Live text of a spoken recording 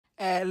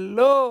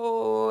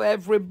Hello,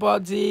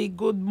 everybody.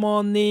 Good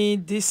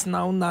morning. This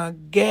now na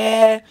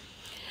girl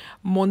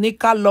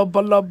Monica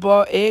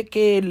Lobolobo,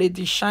 aka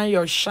Lady Shine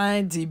Your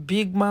Shine, the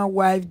big man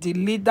wife, the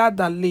leader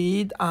that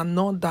lead and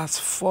none that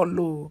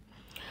follow.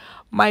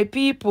 My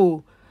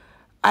people,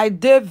 I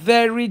dey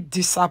very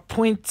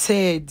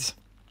disappointed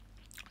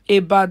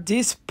about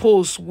this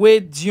post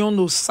where Dion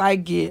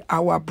Osage,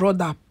 our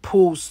brother,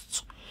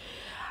 post.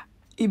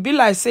 E be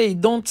like say e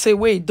don tey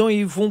wey e don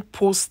even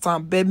post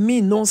am, but me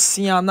no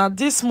see am. Na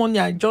this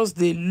morning I just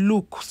dey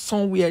look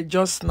somewhere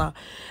just now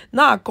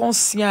I come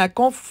see am, I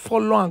come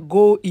follow am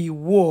go e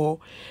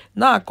wall.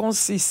 Now I come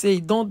see say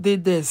e don dey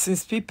there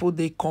since people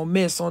dey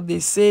comment, some dey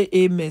say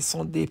amen,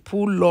 some dey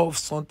put love,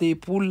 some dey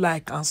put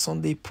like, and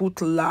some dey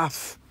put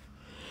laugh.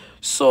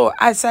 So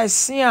as I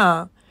see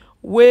am,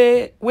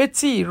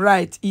 wetin e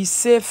write, e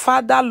say,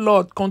 Father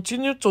Lord,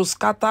 continue to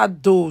scatter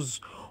those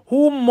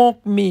who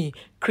mock me,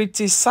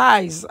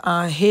 criticized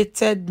and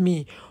hated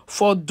me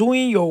for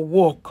doing your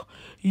work.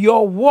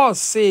 Your word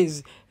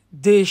says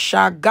they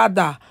shall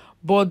gather,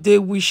 but they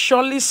will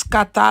surely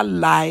scatter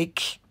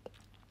like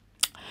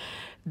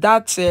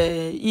that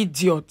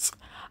idiot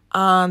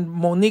and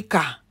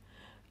Monica,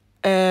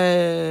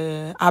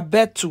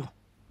 Abetu,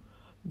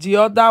 the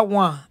other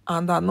one,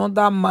 and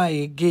another man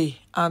again,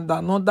 and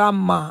another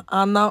man,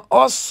 and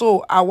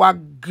also our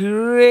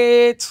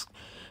great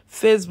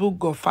Facebook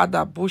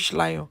godfather Bush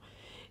Lion.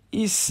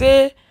 He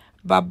say,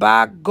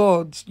 Baba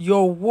God,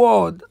 your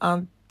word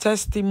and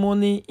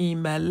testimony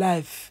in my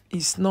life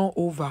is not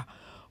over.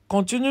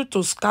 Continue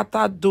to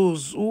scatter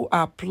those who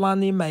are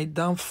planning my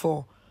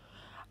downfall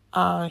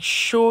and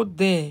show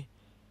them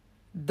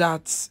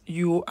that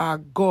you are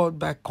God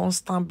by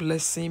constant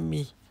blessing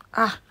me.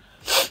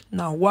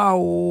 Now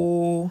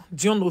wow,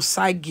 Dion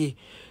Osage.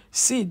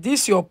 See,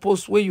 this your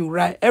post where you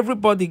write,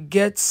 everybody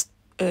gets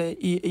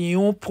e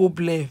own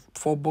problem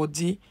for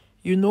body.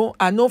 You know,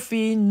 I no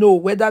fit know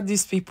whether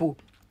these people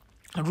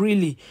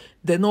really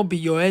they not be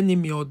your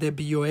enemy or they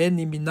be your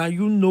enemy. Now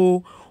you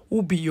know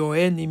who be your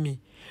enemy.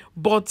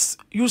 But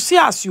you see,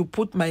 as you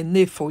put my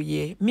name for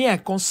here, me I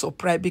can't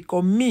surprise,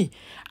 because me,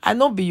 I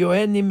not be your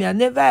enemy. I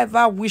never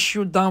ever wish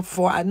you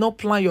downfall. I not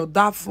plan your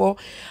downfall.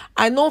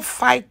 I not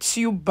fight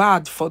you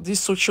bad for this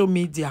social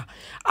media.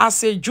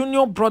 As a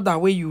junior brother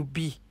where you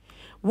be,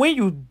 when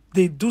you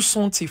they do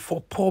something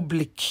for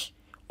public,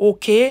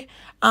 okay,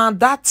 and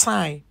that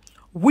time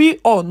we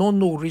all no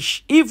know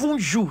rich, even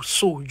you,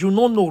 so you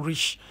no know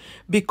rich,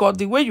 because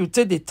the way you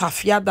take the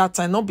tafia that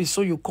time not be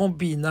so you can't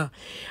be now,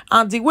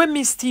 and the way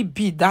me still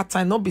be that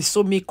time not be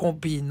so me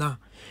can't be now.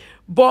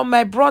 But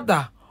my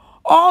brother,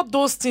 all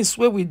those things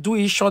where we do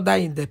each other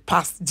in the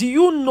past, do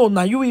you know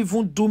now you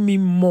even do me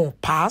more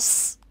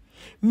pass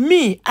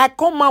me? I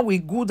come out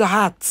with good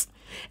heart.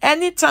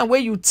 Anytime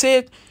where you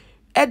take,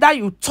 either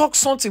you talk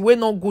something way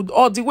not good,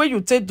 or the way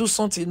you take do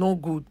something not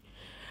good,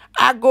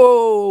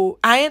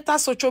 I enter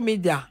social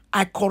media,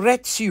 I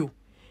correct you.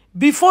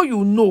 Before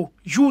you know,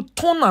 you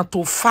turn out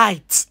to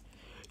fight.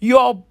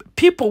 Your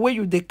people where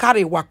you they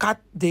carry waka,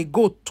 they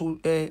go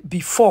to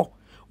before,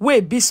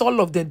 where be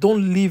all of them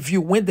don't leave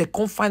you when they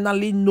can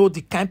finally know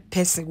the kind of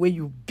person where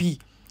you be.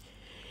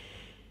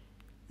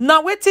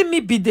 Now waiting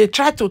me be they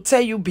try to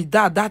tell you be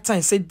that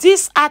time, say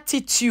this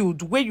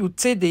attitude where you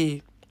take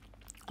the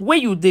where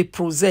you dey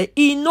process,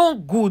 e no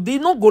good. E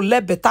no go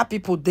let better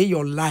people dey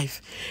your life.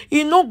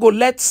 E no go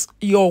let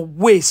your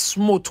way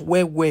smooth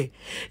well.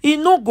 E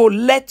no go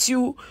let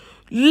you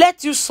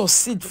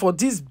succeed for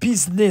this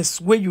business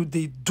where you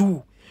dey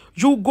do.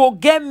 You go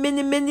get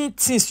many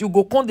things. You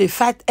go come dey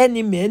fight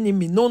enemy,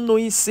 no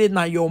knowing say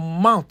na your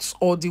mouth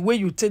or the way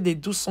you take dey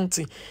do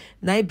something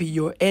na be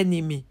your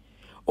enemy.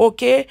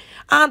 Okay,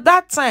 and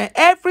that time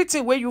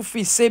everything where you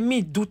feel say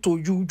me do to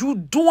you, you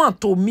do am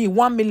to me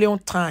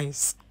 1,000,000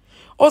 times.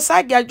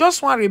 Osage, I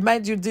just want to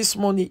remind you this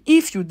morning,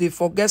 if you dey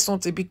forget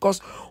something, because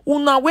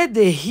una where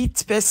they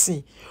hit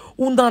person,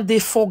 una they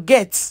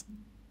forget.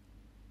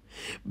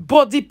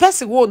 But the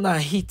person who una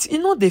hit, you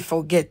know they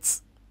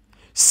forget.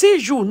 See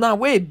you now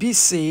where it be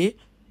say,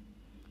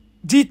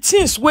 the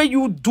things where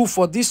you do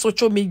for this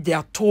social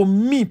media, to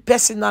me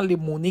personally,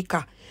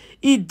 Monica,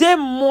 it dey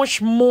much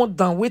more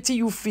than wetin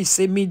you feel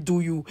say me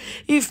do you.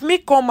 If me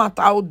come out,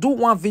 I'll do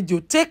one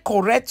video, take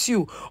correct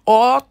you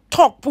or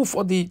talk put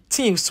for the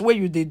things where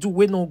you they do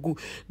we no good.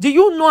 Do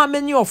you know how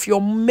many of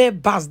your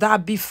members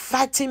that be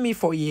fighting me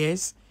for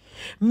years?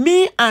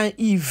 Me and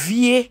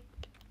Ivie,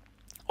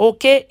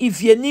 okay,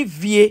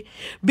 Ivie,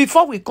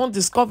 before we can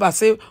discover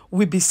say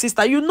we be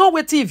sister. You know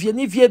what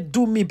Ivie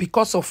do me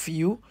because of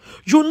you?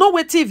 You know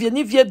what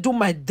Ivie do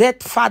my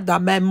dead father,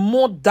 my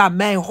mother,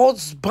 my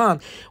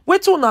husband?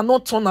 Wait till una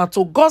not turn out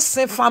to God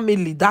same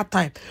family that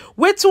time.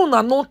 Wait till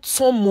una not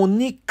turn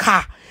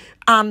Monica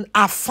and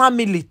her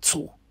family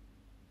too.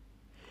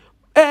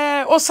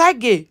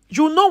 Osage,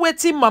 you know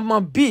what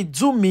Mama B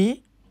do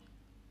me?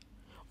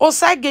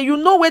 Osage, you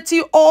know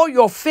wetin all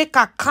your fake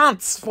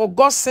accounts for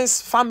God's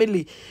sense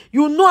family.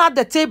 You know how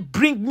they take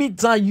bring me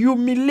down,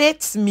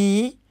 humiliate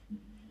me.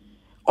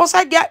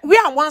 Also, get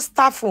where I want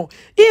start from.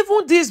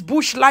 Even this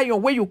bush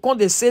lion where you come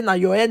they say na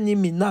your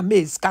enemy na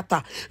me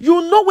scatter.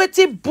 You know what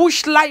the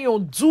bush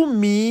lion do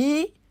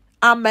me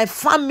and my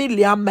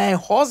family and my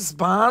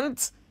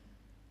husband?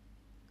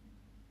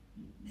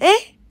 Eh?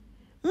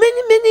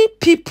 Many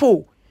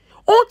people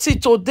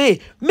until today,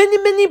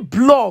 many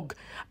blog.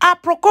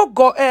 Aproko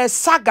go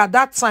saga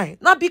that time.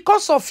 Now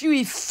because of you,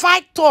 he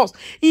fight us.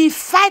 He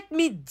fight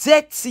me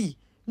dirty.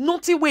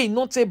 Not a way,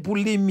 not a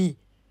bully me.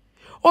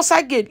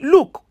 Osage,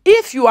 look,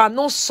 if you are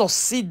not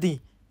succeeding,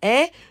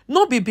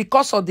 not be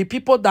because of the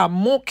people that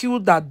mock you,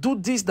 that do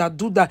this, that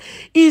do that.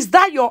 Is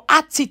that your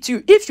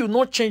attitude? If you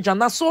not change,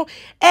 and so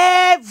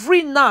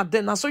every now and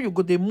then, so you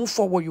go they move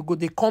forward, you go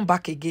they come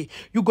back again.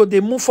 You go they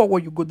move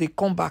forward, you go they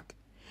come back.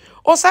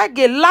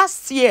 Osage,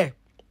 last year,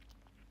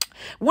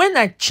 when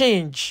I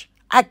changed,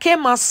 I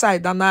came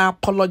outside and I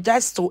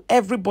apologized to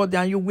everybody,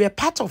 and you were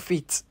part of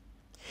it.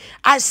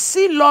 I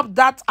still love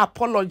that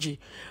apology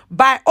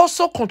by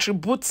also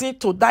contributing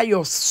to that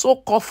your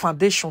so-called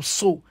foundation.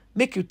 So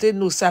make you take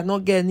no, say I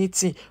not get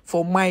anything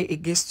for mine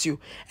against you.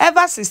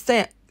 Ever since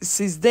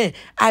then,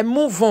 I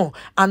move on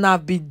and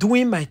I've been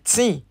doing my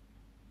thing.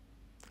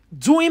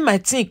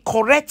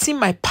 Correcting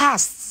my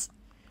past.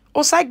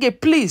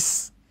 Osage,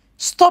 please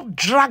stop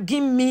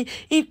dragging me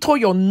into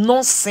your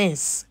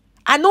nonsense.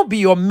 I no be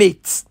your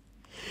mate.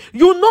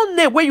 You know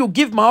name where you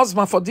give my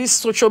husband for this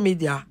social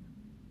media.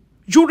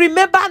 You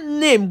remember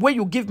name where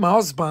you give my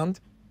husband?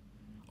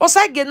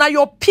 Osage, now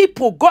your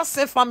people, God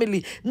save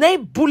family, now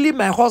bully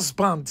my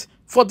husband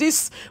for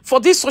this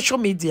social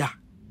media.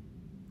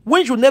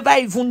 When you never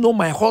even know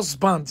my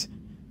husband,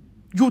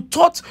 you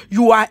thought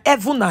you are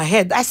heaven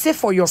ahead. I say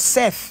for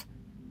yourself.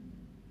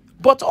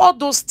 But all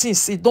those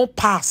things, it don't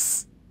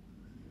pass.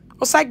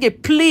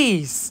 Osage,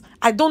 please.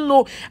 I don't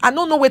know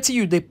what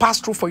you they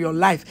pass through for your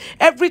life.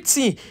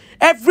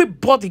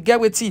 Everybody get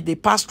what they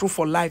pass through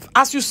for life.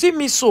 As you see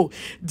me so,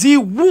 the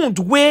wound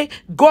where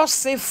God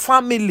save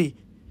family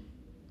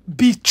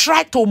be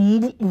try to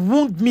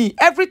wound me.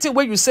 Everything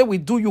where you say we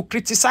do, you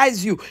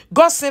criticize you.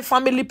 God save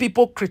family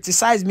people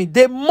criticize me.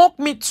 They mock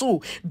me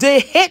too.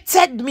 They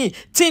hated me.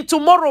 Till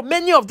tomorrow,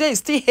 many of them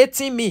still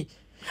hating me.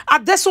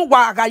 Adesso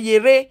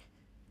Wagayere,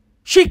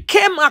 she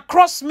came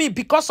across me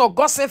because of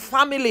God save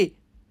family.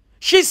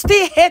 She's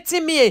still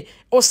hating me,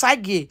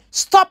 Osage.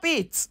 Stop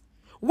it.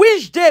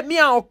 Which day me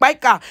and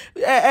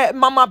Okpaika,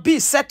 Mama B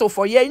settle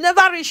for you? It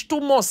never reached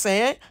 2 months,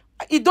 eh?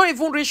 It don't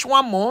even reach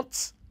 1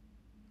 month.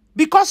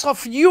 Because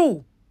of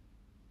you.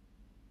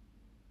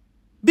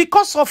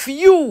 Because of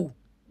you.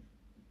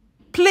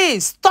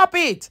 Please, stop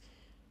it.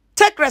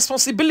 Take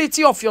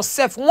responsibility of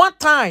yourself one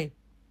time.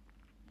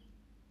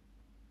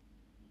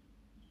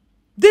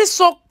 These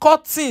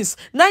so-called things,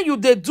 now you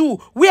they do,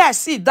 where I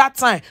see that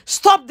time.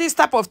 Stop this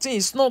type of thing,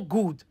 it's not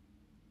good.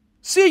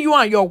 See you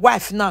and your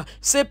wife now.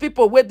 Say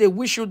people where they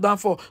wish you down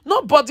for.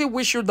 Nobody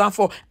wish you down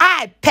for.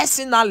 I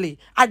personally,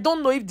 I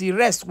don't know if the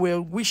rest were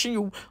wishing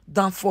you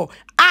down for.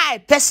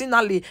 I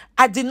personally,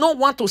 I did not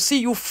want to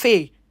see you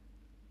fail.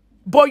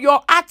 But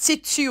your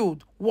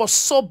attitude was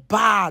so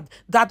bad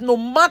that no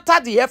matter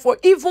the effort,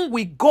 even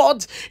with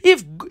God,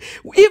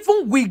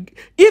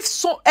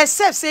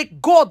 except say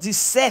God is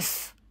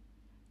safe.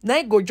 Now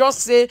you go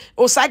just say,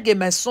 Osage,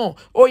 my son,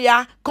 oh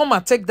yeah, come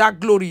and take that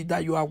glory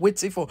that you are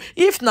waiting for.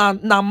 If na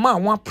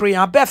man want pray,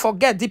 I bet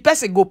forget, the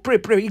person go pray,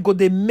 he go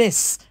they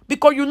mess.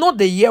 Because you know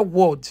the year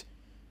word.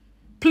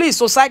 Please,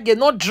 Osage,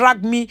 not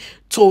drag me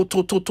to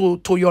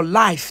your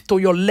life, to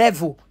your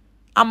level.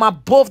 I'm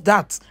above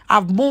that.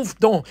 I've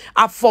moved on.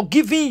 I've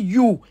forgiven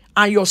you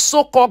and your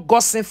so-called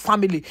gossip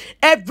family.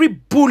 Every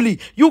bully,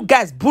 you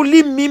guys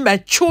bully me, my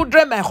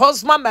children, my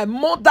husband, my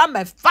mother,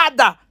 my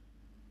father.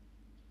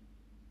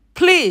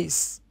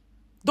 Please,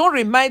 don't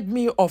remind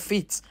me of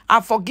it.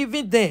 I've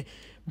forgiven them.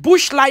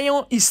 Bush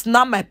Lion is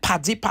now my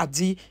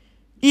paddy.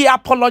 He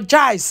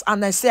apologized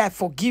and I say I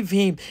forgive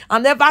him.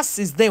 And ever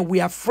since then,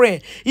 we are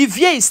friends.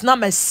 Ivie is not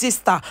my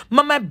sister.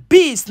 Mama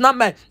B is not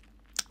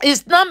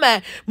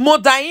my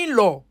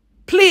mother-in-law.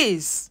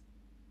 Please,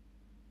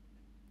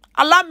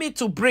 allow me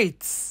to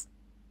breathe.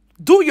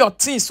 Do your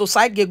thing,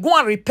 society. Go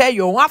and repair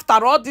your own.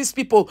 After all these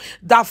people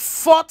that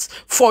fought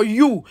for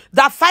you,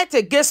 that fight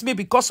against me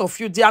because of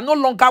you, they are no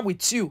longer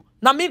with you.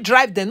 Now me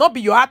drive them, not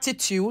be your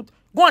attitude.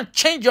 Go and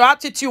change your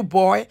attitude,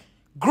 boy.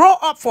 Grow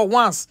up for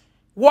once.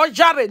 What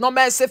jare no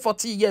man say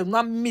 40 years,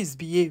 not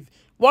misbehave.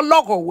 What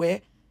logo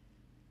where?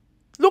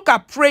 Look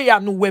at prayer,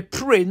 no we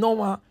pray, no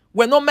one.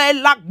 We no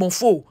man lack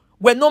bonfo.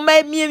 We no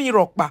man mi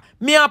rockba.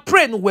 Me a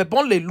pray no we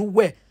bon le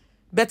louwe.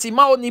 But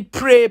ima only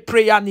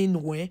prayer ni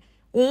noue.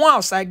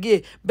 Once I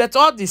get, but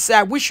all this say,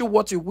 I wish you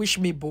what you wish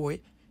me, boy.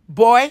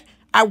 Boy,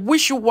 I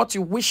wish you what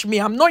you wish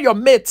me. I'm not your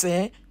mate,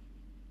 eh?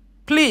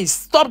 Please,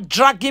 stop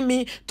dragging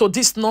me to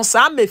this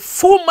nonsense. I'm a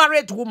full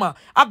married woman.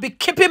 I've been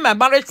keeping my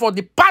marriage for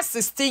the past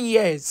 16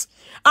 years.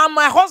 And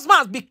my husband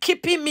has been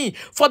keeping me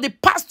for the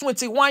past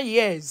 21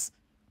 years.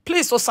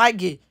 Please,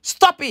 Osage,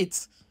 stop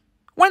it.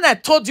 When I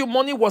told you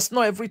money was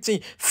not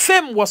everything,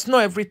 fame was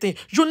not everything,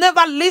 you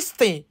never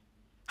listened.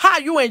 How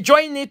are you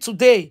enjoying it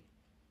today?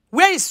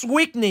 Where is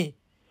Whitney?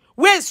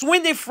 Where's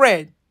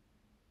Winifred?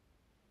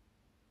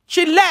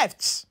 She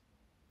left.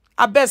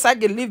 Abeg,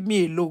 Sage, leave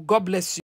me alone. God bless you.